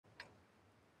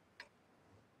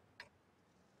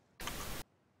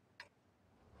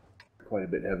quite a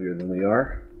bit heavier than we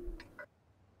are.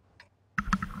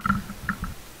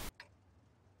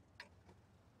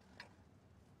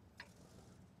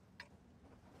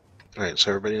 Alright,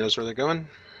 so everybody knows where they're going?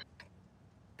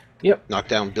 Yep. Knock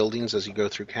down buildings as you go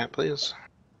through camp, please.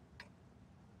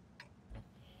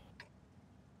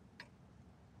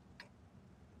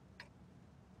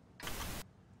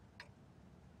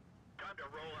 Time to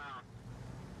roll out.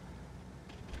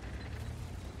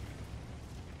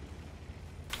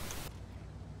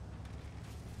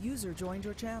 User joined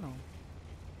your channel.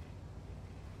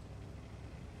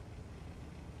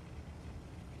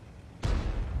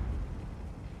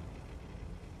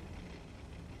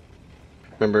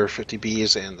 Remember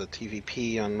 50Bs and the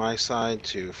TVP on my side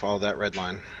to follow that red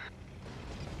line.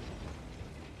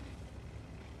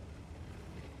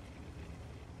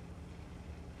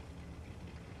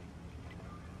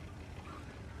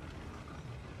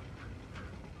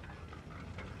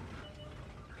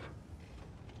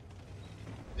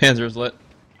 Panzer's lit.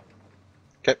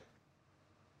 Okay.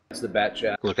 That's the bat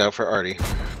chat. Look out for Artie.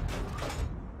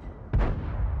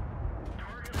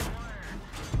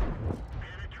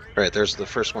 Alright, there's the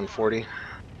first 140.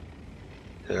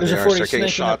 There There's they a are. 40 Start getting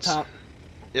snaking up shots. top.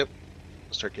 Yep.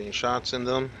 Start getting shots into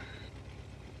them.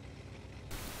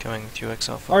 Coming with you, X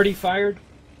Alpha. Already fired.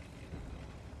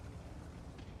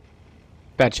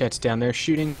 Bad chat's down there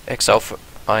shooting. X Alpha,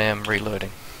 I am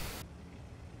reloading.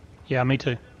 Yeah, me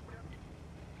too.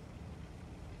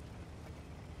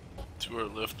 To our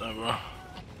left, Nova.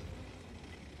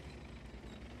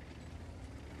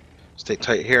 Stay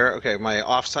tight here. Okay, my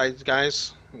offside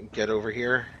guys, get over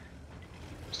here.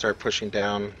 Start pushing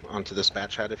down onto this bat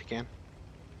chat if you can.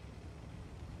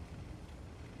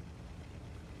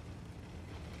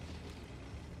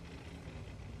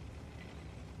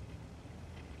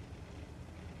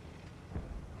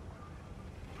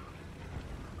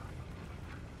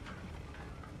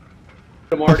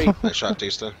 Marty. Nice shot,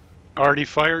 Dista. Already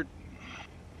fired.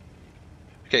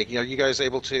 Okay, you guys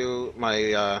able to,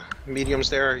 my mediums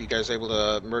there, are you guys able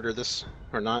to murder this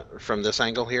or not from this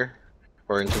angle here?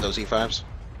 Or into those E5s?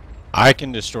 I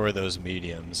can destroy those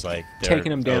mediums, like they're Taking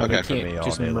them down, okay. we for me can't all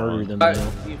just day murder long. them.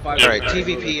 though. Alright,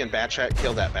 TVP and bat chat,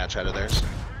 kill that bat chat of theirs.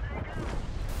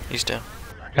 He's down.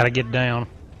 Gotta get down.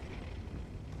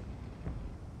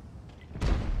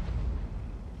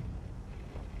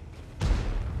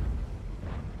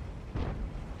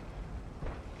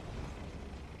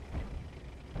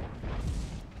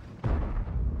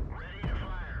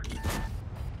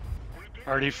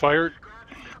 Already fired.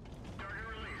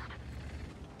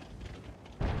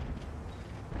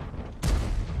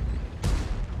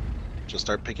 Just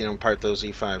start picking apart those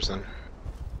E5s then.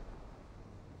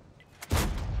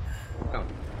 Oh.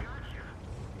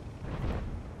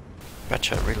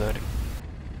 Batchat reloading.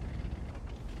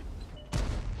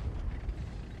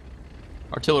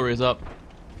 Artillery is up.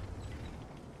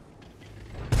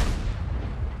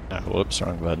 Oh, whoops,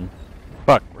 wrong button.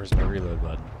 Fuck, where's my reload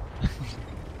button?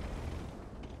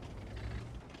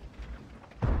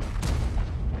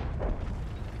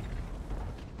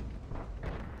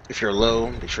 If you're low,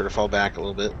 be sure to fall back a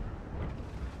little bit.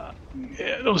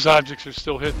 Yeah, those objects are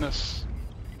still hitting us.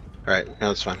 Alright, no,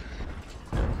 that's fine.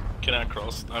 Can I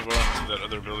cross Nova to that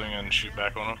other building and shoot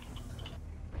back on them?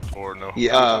 Or no?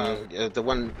 Yeah, the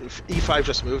one, if E5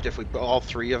 just moved, if we all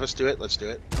three of us do it, let's do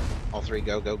it. All three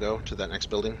go to that next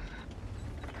building.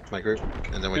 My group,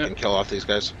 and then we can kill off these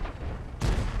guys.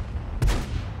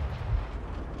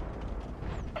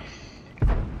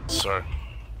 Sorry.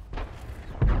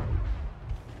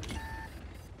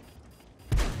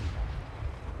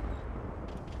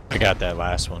 I got that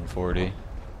last 140.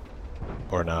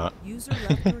 Or not. User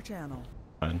left your channel.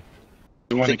 Fine.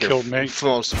 The one that killed me.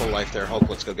 Most full life there. Hulk,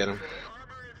 let's go get him.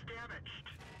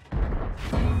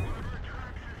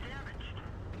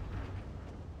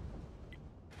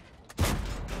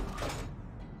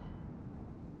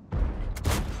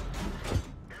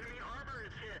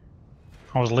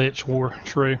 I was lit, war,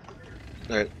 true.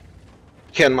 Alright.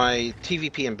 Can my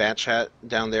TVP and bat chat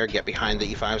down there get behind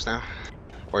the E5s now?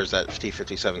 Or is that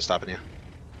T-57 stopping you?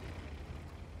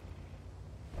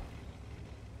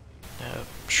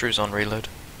 Shrew's on reload.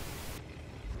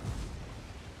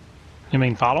 You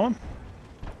mean follow him?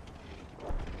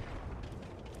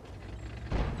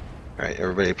 Alright,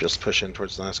 everybody just push in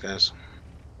towards the last guys.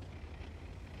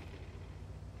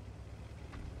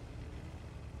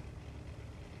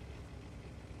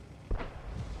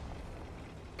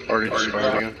 Already just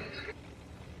fired again.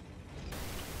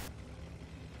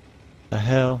 The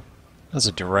hell? That was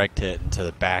a direct hit into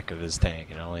the back of his tank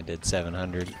and it only did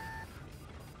 700.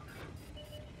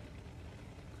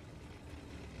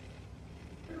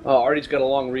 Oh, Artie's got a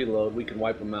long reload. We can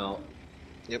wipe him out.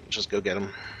 Yep, just go get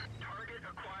him.